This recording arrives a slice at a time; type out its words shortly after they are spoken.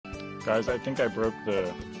Guys, I think I broke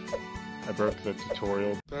the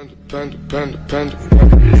tutorial. Panda.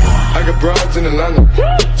 I got broads in Atlanta.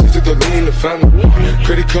 Just took the lean in the family.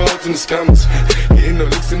 Credit cards and the scammers. Hitting the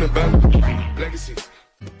licks in the band. Legacies.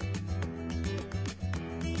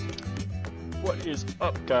 What is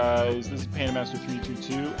up, guys? This is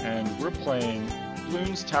PandaMaster322, and we're playing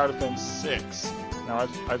Bloons Tower Defense 6. Now,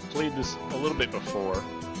 I've played this a little bit before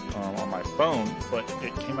on my phone, but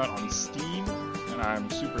it came out on Steam, and I'm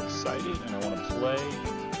super excited, and I want to play.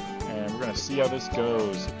 And we're gonna see how this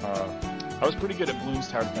goes. I was pretty good at Bloons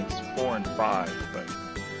Tower Defense 4 and 5, but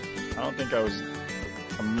I don't think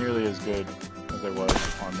I'm nearly as good as I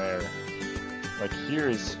was on there. Like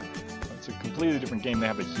it's a completely different game. They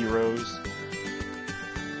have the heroes.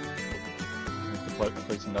 I have to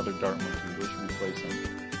place another dart monkey. Where should we place him?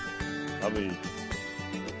 Probably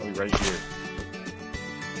right here.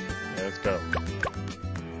 Yeah, let's go.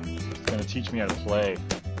 It's gonna teach me how to play,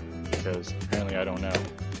 because apparently I don't know.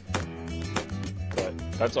 But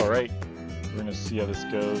that's alright. We're gonna see how this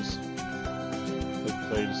goes. Click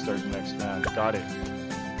play to start the next round. Got it.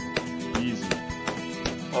 Easy.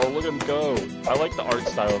 Oh, look at him go. I like the art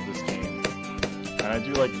style of this game. And I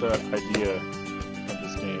do like the idea of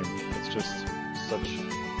this game. It's just such a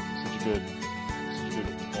good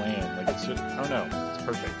plan. Like, it's just, I don't know, it's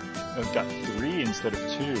perfect. It's got 3 instead of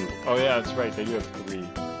 2. Oh yeah, that's right, they do have 3.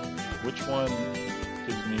 Which one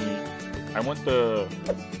gives me... I'm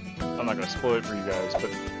not gonna spoil it for you guys, but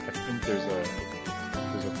I think there's a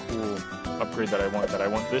cool upgrade that I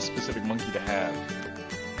want this specific monkey to have.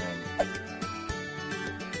 And,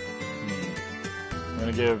 I'm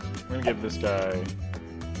gonna give this guy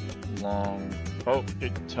long. Oh,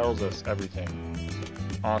 it tells us everything.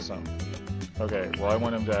 Awesome. Okay, well I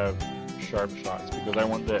want him to have sharp shots because I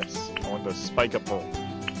want this. I want the spike up bolt to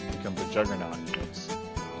become the juggernaut.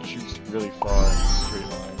 It shoots really far in a straight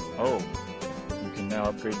line. Oh. You can now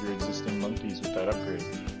upgrade your existing monkeys with that upgrade.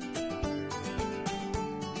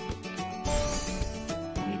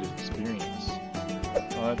 You need experience.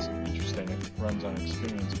 Oh, that's interesting. It runs on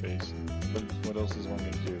experience base. But what else does it want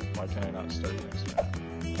me to do? Why can I not start next round?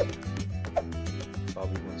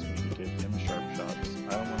 Probably wants me to give him sharp shots.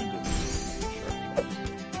 I don't want to give him sharp shots.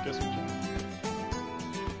 Guess we can.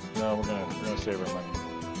 No, we're gonna save our money.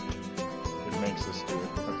 It makes us do it.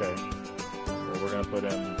 Okay. Well, we're gonna put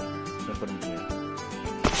him here.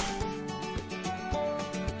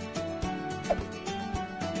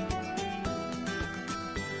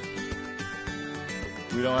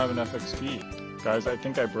 We don't have enough XP. Guys, I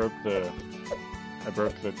think I broke the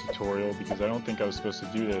tutorial because I don't think I was supposed to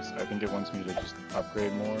do this. I think it wants me to just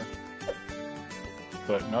upgrade more.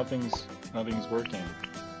 But nothing's working.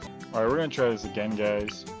 Alright, we're gonna try this again,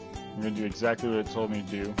 guys. I'm gonna do exactly what it told me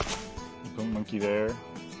to do. Put a monkey there.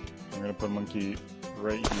 I'm gonna put a monkey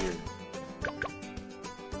right here.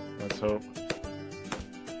 Let's hope.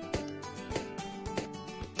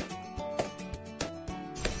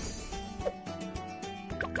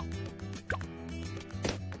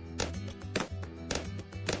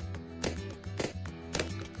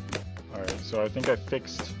 Alright, so I think I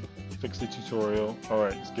fixed the tutorial.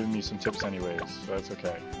 Alright, it's giving me some tips anyways, so that's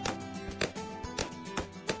okay.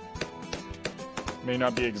 May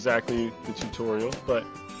not be exactly the tutorial, but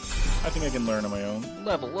I think I can learn on my own.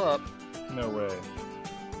 Level up? No way.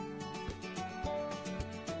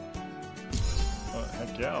 Oh,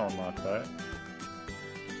 heck yeah, I'll unlock that.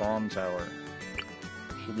 Bomb tower.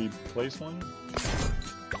 Should we place one?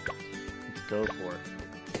 Let's go for it.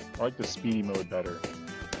 I like the speedy mode better.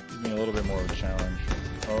 Gives me a little bit more of a challenge.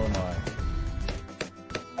 Oh my.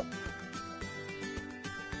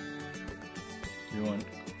 Do you want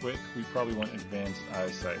quick? We probably want advanced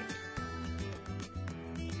eyesight.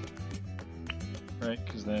 Right,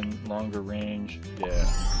 because then longer range, yeah.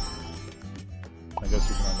 I guess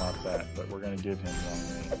we can unlock that, but we're going to give him long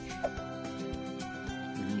range.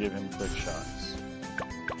 We can give him quick shots.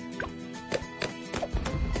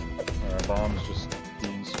 Our bomb's just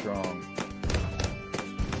being strong.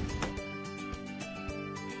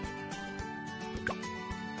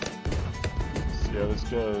 Let's see how this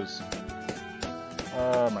goes.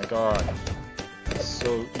 Oh my god. It's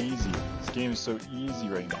so easy. This game is so easy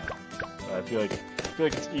right now. I feel like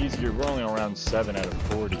it's easier. We're only around 7 out of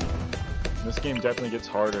 40. This game definitely gets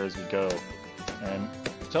harder as we go. And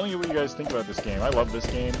tell me what you guys think about this game. I love this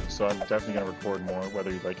game, so I'm definitely going to record more, whether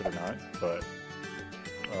you like it or not. But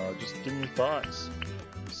just give me your thoughts.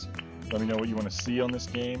 Let me know what you want to see on this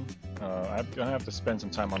game. I'm going to have to spend some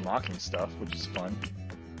time unlocking stuff, which is fun.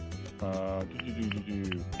 Can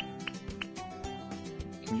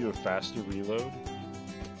you do a faster reload?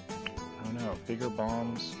 I don't know. Bigger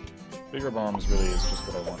bombs. Bigger bombs really is just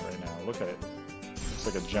what I want right now. Look at it. It's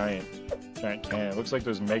like a giant cannon. It looks like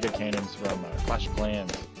those mega cannons from Clash of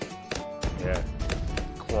Clans. Yeah.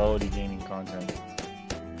 Quality gaming content.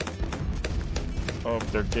 Oh,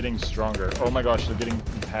 they're getting stronger. Oh my gosh, they're getting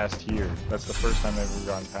past here. That's the first time I've ever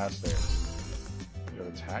gone past there. We got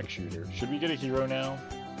attack shooter. Should we get a hero now?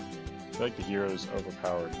 I feel like the hero's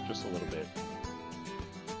overpowered just a little bit.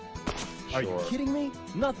 Sure. Are you kidding me?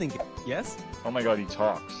 Nothing. Yes? Oh my god, he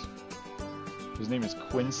talks. His name is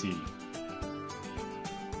Quincy.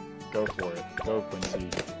 Go for it. Go, Quincy.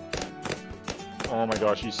 Oh my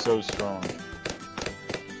gosh, he's so strong.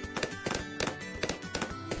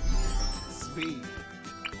 Sweet.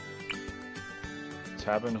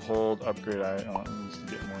 Tab and hold, upgrade items to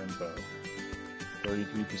get more info.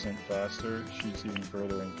 33% faster, shoots even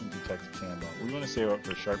further and can detect camo. We want to save up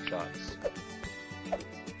for sharp shots.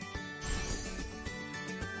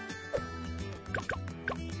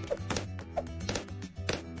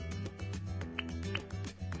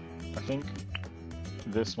 I think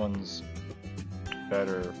this one's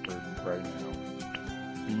better for right now.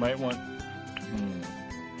 You might want...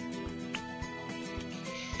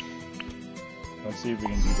 Let's see if we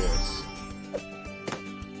can do this.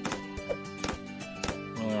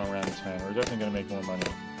 We're only on round 10. We're definitely going to make more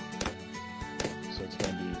money. So it's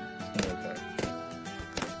going to be okay.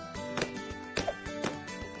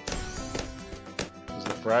 Because the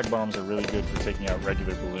frag bombs are really good for taking out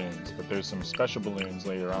regular balloons, but there's some special balloons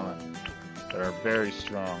later on that are very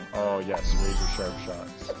strong. Oh yes, razor sharp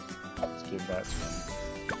shots. Let's give that to him.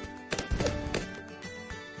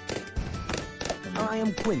 I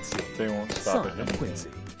am Quincy. They won't stop at anything. Quincy.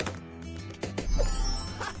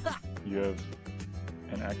 You have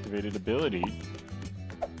an activated ability.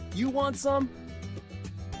 You want some?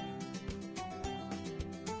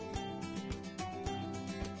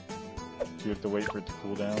 Do you have to wait for it to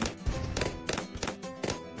cool down?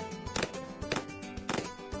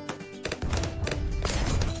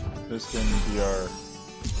 This can be our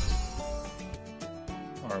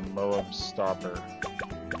Moab stopper.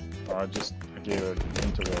 I gave a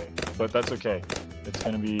hint away, but that's okay. It's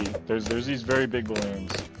gonna be there's these very big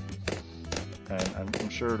balloons, and I'm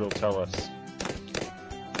sure it'll tell us.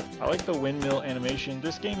 I like the windmill animation.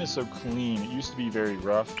 This game is so clean. It used to be very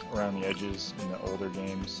rough around the edges in the older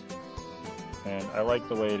games, and I like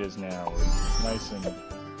the way it is now. It's nice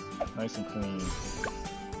and clean.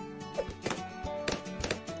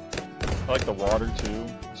 I like the water too.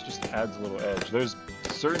 It just adds a little edge. There's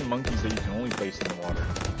certain monkeys that you can only place in the water.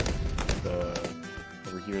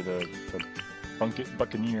 Over here, the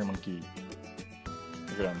buccaneer monkey.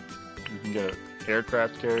 Look at him. You can get an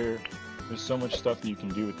aircraft carrier. There's so much stuff that you can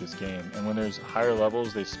do with this game. And when there's higher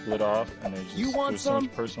levels, they split off, and there's so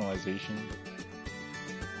much personalization.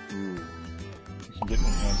 Ooh. You can get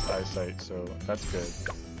enhanced eyesight, so that's good.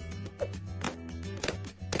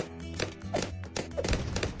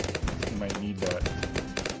 You might need that.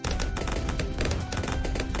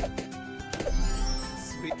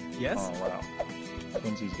 Sweet. Yes? Oh wow.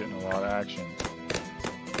 Quincy's getting a lot of action.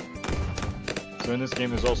 So in this game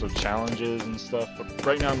there's also challenges and stuff, but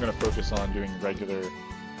right now I'm going to focus on doing regular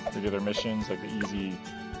missions, like the easy,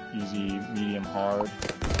 medium, hard.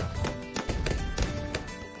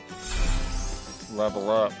 Level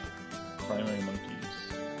up. Primary monkeys.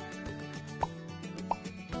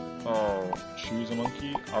 Oh, choose a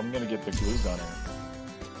monkey? I'm going to get the glue gunner.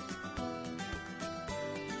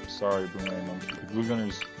 Sorry, Boomerang Monkey. The glue gunner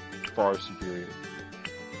is far superior.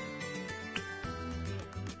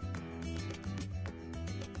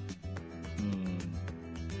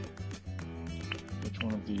 Which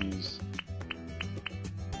one of these?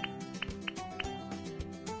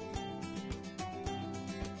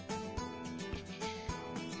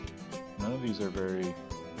 None of these are very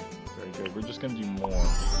good. We're just gonna do more.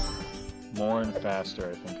 More and faster,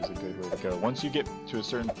 I think, is a good way to go. Once you get to a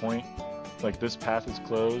certain point, like this path is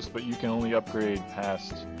closed, but you can only upgrade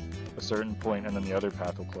past a certain point, and then the other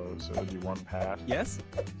path will close. So it'll be one path. Yes?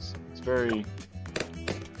 It's very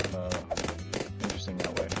interesting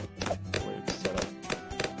that way. The way it's set up.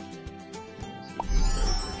 So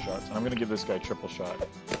very quick shots. And I'm gonna give this guy triple shot.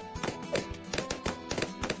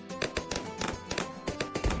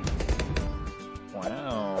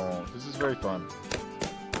 Wow, this is very fun.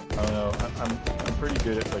 I don't know. I'm pretty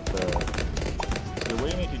good at like the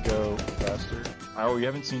way to make it go faster. Oh, you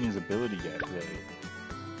haven't seen his ability yet, really.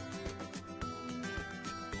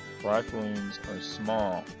 Black balloons are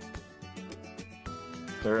small.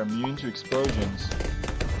 They're immune to explosions.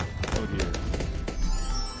 Oh dear.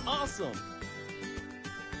 Awesome!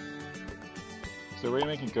 Is there a way to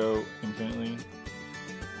make it go infinitely?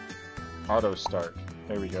 Auto start.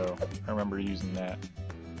 There we go. I remember using that.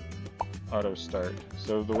 Auto start.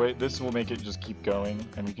 So the way this will make it just keep going,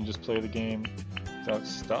 and we can just play the game without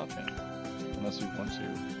stopping, unless we want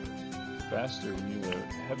to. Faster reload.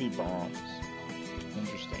 Heavy bombs.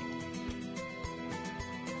 Interesting.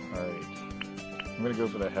 Alright. I'm gonna go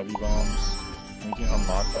for the heavy bombs. We can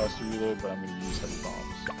unlock faster reload, but I'm gonna use heavy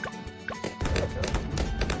bombs. There we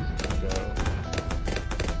go.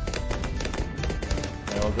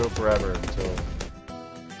 And it'll go forever until...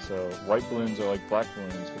 So, white balloons are like black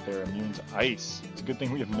balloons, but they're immune to ice. It's a good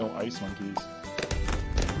thing we have no ice monkeys.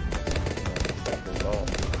 That goes all.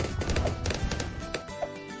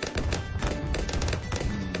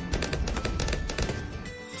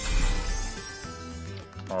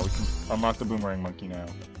 Oh, we can unlock the boomerang monkey now.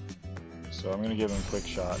 So I'm gonna give him quick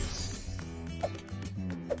shots.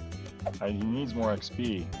 He needs more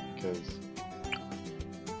XP because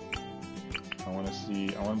I want to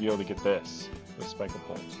be able to get this, the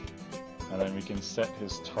Spike-a-Pult. And then we can set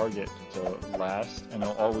his target to last, and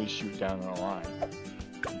he'll always shoot down in a line.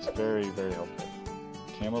 It's very, very helpful.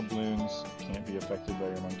 Camo Bloons can't be affected by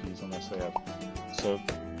your monkeys unless they have... So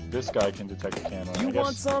this guy can detect a camo. You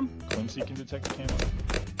want some? Quincy can detect a camo.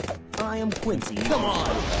 I am Quincy. Quincy, Come on!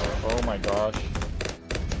 Oh my gosh.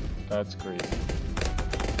 That's crazy.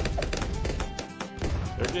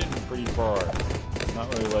 They're getting pretty far. Not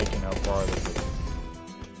really liking how far they're getting.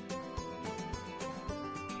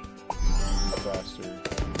 Faster.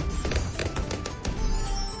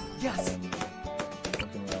 Yes! And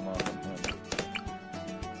what can we unlock on him?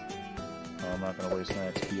 Oh, I'm not gonna waste my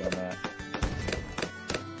XP on that.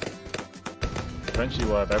 Eventually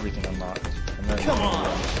we'll have everything unlocked. And then Come on!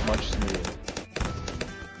 Much smoother.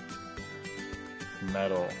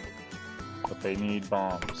 Metal. But they need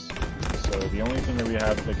bombs. So the only thing that we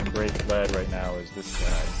have that can break lead right now is this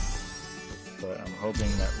guy. But I'm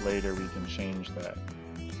hoping that later we can change that.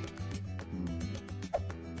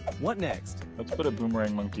 What next? Let's put a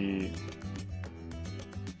boomerang monkey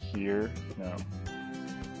here. No.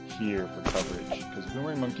 Here for coverage. Because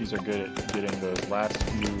boomerang monkeys are good at getting those last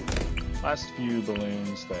few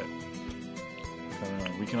balloons that come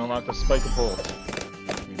in. We can unlock the Spike-a-Pult.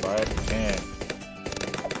 We buy it, we can.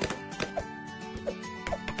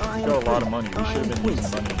 We got a lot of money. We should have been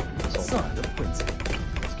using money. Son of Quincy.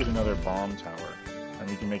 Let's get another bomb tower. And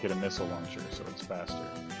we can make it a missile launcher so it's faster.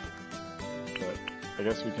 But I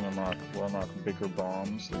guess we can unlock bigger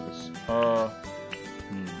bombs like this.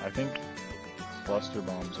 I think cluster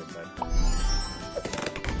bombs are better.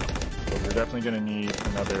 But we're definitely gonna need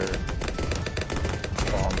another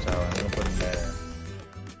bomb tower. I'm gonna put him there.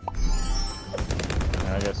 And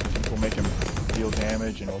I guess we'll make him deal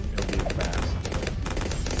damage and he'll be fast.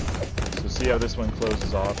 So see how this one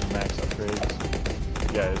closes off and max upgrades?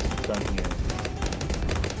 Yeah, it's done here.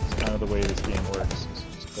 It's kind of the way this game works. It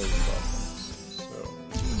just closes off.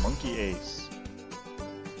 Monkey Ace.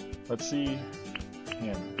 Let's see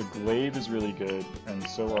him. The glaive is really good, and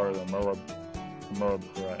so are the Moab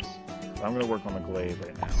Press. But I'm gonna work on the glaive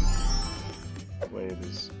right now. The glaive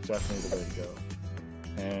is definitely the way to go.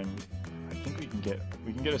 And I think we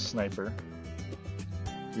can get a sniper.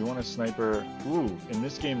 We want a sniper. Ooh, in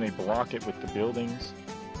this game they block it with the buildings.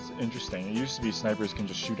 It's interesting. It used to be snipers can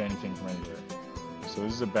just shoot anything from anywhere. So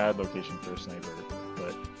this is a bad location for a sniper,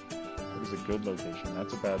 but what is a good location?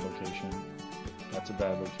 That's a bad location. That's a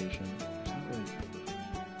bad location.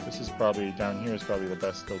 This is probably, down here is probably the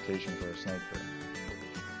best location for a sniper.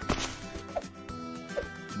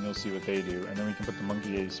 And you'll see what they do. And then we can put the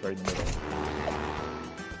monkey ace right in the middle.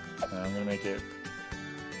 And I'm gonna make it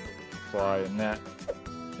fly in that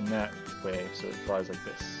way, so it flies like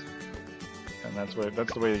this. And that's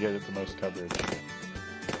the way to get it the most coverage.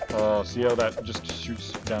 Oh, see how that just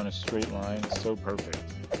shoots down a straight line? It's so perfect.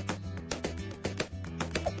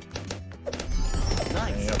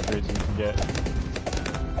 Nice. Any upgrades you can get.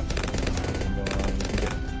 You can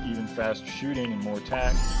get even faster shooting and more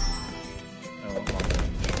attacks. Oh, long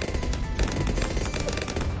range.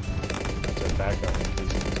 That's our backup in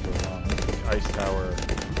case things go wrong. Let's put the ice tower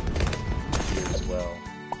here as well.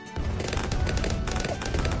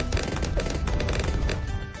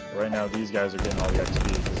 Right now these guys are getting all the XP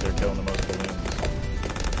because they're killing the most balloons.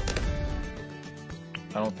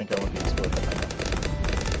 I don't think I want the exploding.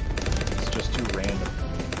 It's just too random.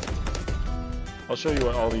 I'll show you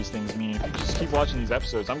what all these things mean. If you just keep watching these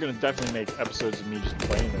episodes, I'm going to definitely make episodes of me just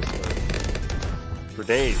playing this for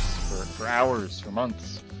days, for hours, for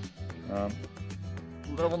months.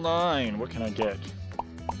 Level 9, what can I get?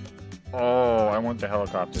 Oh, I want the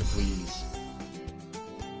helicopter, please.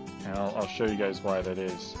 And I'll show you guys why that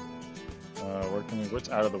is. What's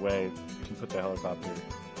out of the way? We can put the helicopter.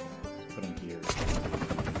 Let's put him here.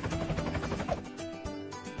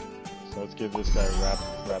 So let's give this guy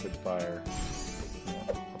rapid fire.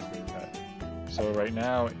 Upgrade that. So right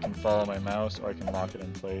now it can follow my mouse, or I can lock it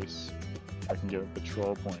in place. I can give it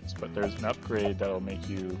patrol points, but there's an upgrade that'll make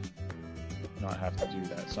you not have to do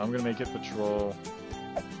that. So I'm gonna make it patrol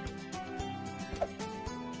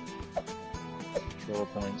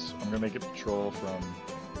points. I'm gonna make it patrol from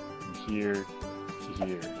here to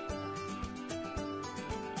here.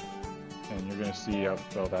 And you're gonna see how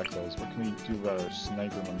well that goes. What can we do about our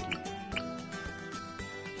sniper monkey?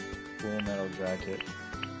 Full metal jacket.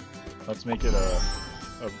 Let's make it a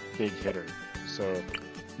big hitter. So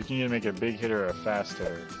you can either make it a big hitter or a fast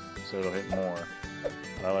hitter, so it'll hit more.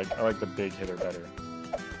 But I like the big hitter better.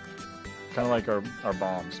 Kind of like our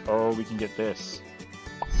bombs. Oh, we can get this.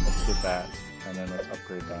 Let's get that, and then let's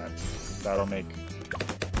upgrade that. That'll make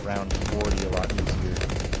round 40 a lot easier.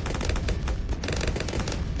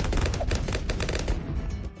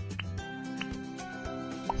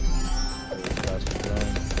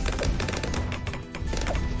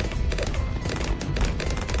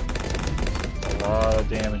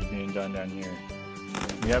 Damage being done down here.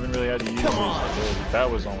 We haven't really had to use these abilities. That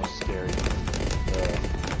was almost scary.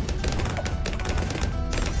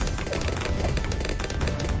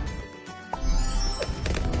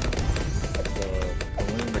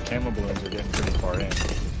 The camo balloons are getting pretty far in.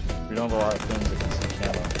 We don't have a lot of things that can see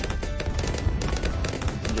camo.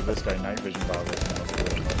 We can give this guy night vision goggles now.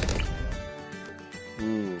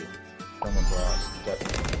 Ooh, permafrost,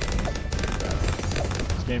 definitely.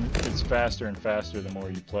 This game gets faster and faster the more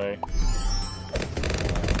you play.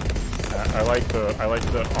 I like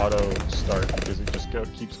the auto start because it just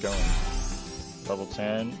keeps going. Level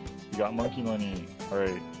 10, you got monkey money. All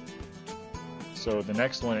right. So the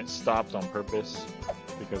next one it stopped on purpose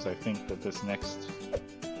because I think that this next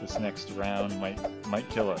round might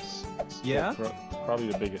kill us. It's probably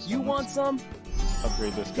the biggest one. You want some?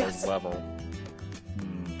 Upgrade this guy's level.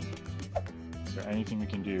 Is there anything we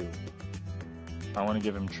can do? I want to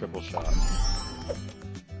give him triple shot. I'm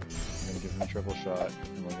gonna give him triple shot,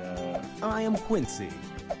 and we're gonna... I am Quincy,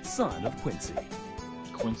 son of Quincy.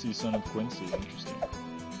 Quincy, son of Quincy, interesting.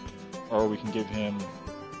 Or we can give him...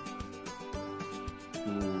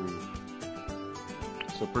 Ooh.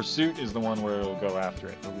 So Pursuit is the one where it'll go after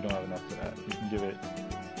it, but we don't have enough for that. We can give it...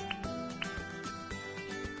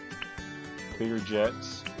 Bigger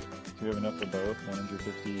jets. Do we have enough for both?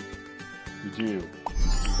 150? We do.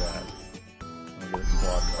 Let's do that. Get it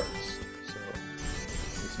quad cards, so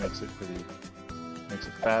this makes it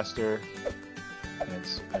faster, and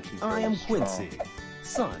it's actually I am strong. Quincy,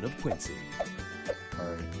 son of Quincy.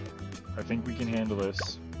 Alright, I think we can handle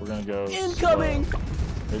this. We're gonna go incoming! Slow.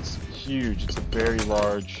 It's huge, it's a very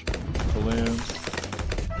large balloon.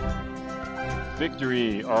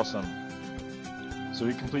 Victory! Awesome. So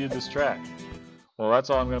we completed this track. Well, that's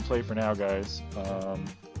all I'm gonna play for now, guys.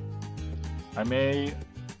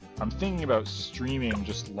 I'm thinking about streaming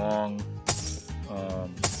just long,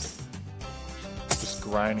 just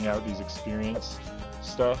grinding out these experience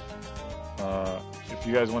stuff. If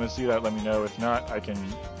you guys want to see that, let me know. If not, I can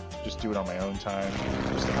just do it on my own time.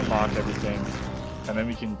 Just unlock everything, and then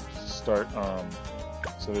we can start.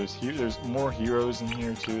 So there's more heroes in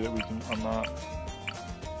here too that we can unlock,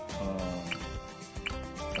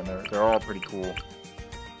 and they're all pretty cool.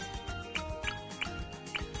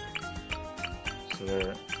 So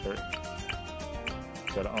they're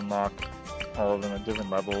gotta unlock all of them at different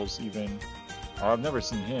levels. Even I've never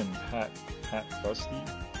seen him, Pat Busty.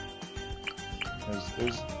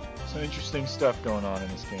 There's some interesting stuff going on in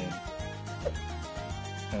this game.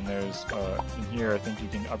 And there's in here I think you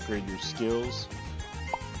can upgrade your skills,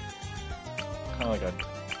 kind of like an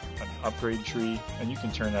upgrade tree, and you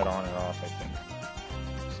can turn that on and off, I think.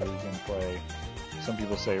 So you can play. Some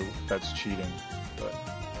people say that's cheating, but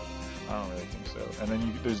I don't really think so. And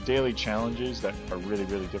then there's daily challenges that are really,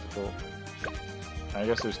 really difficult. And I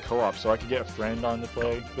guess there's co-op, so I could get a friend on to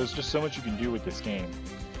play. There's just so much you can do with this game.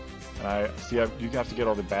 And you have to get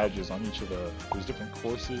all the badges on each of there's different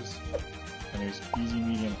courses. And there's easy,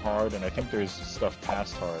 medium, hard, and I think there's stuff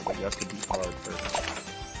past hard, but you have to beat hard first.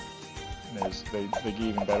 And they get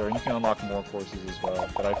even better, and you can unlock more courses as well.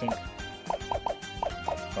 But I think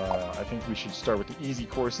we should start with the easy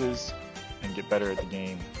courses and get better at the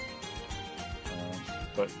game.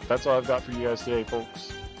 But that's all I've got for you guys today,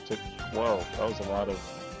 folks. Whoa, that was a lot of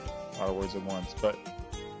words at once. But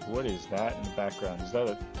what is that in the background? Is that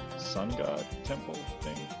a sun god temple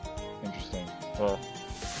thing? Interesting. Well,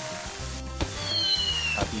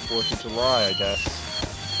 happy 4th of July, I guess.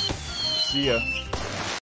 See ya.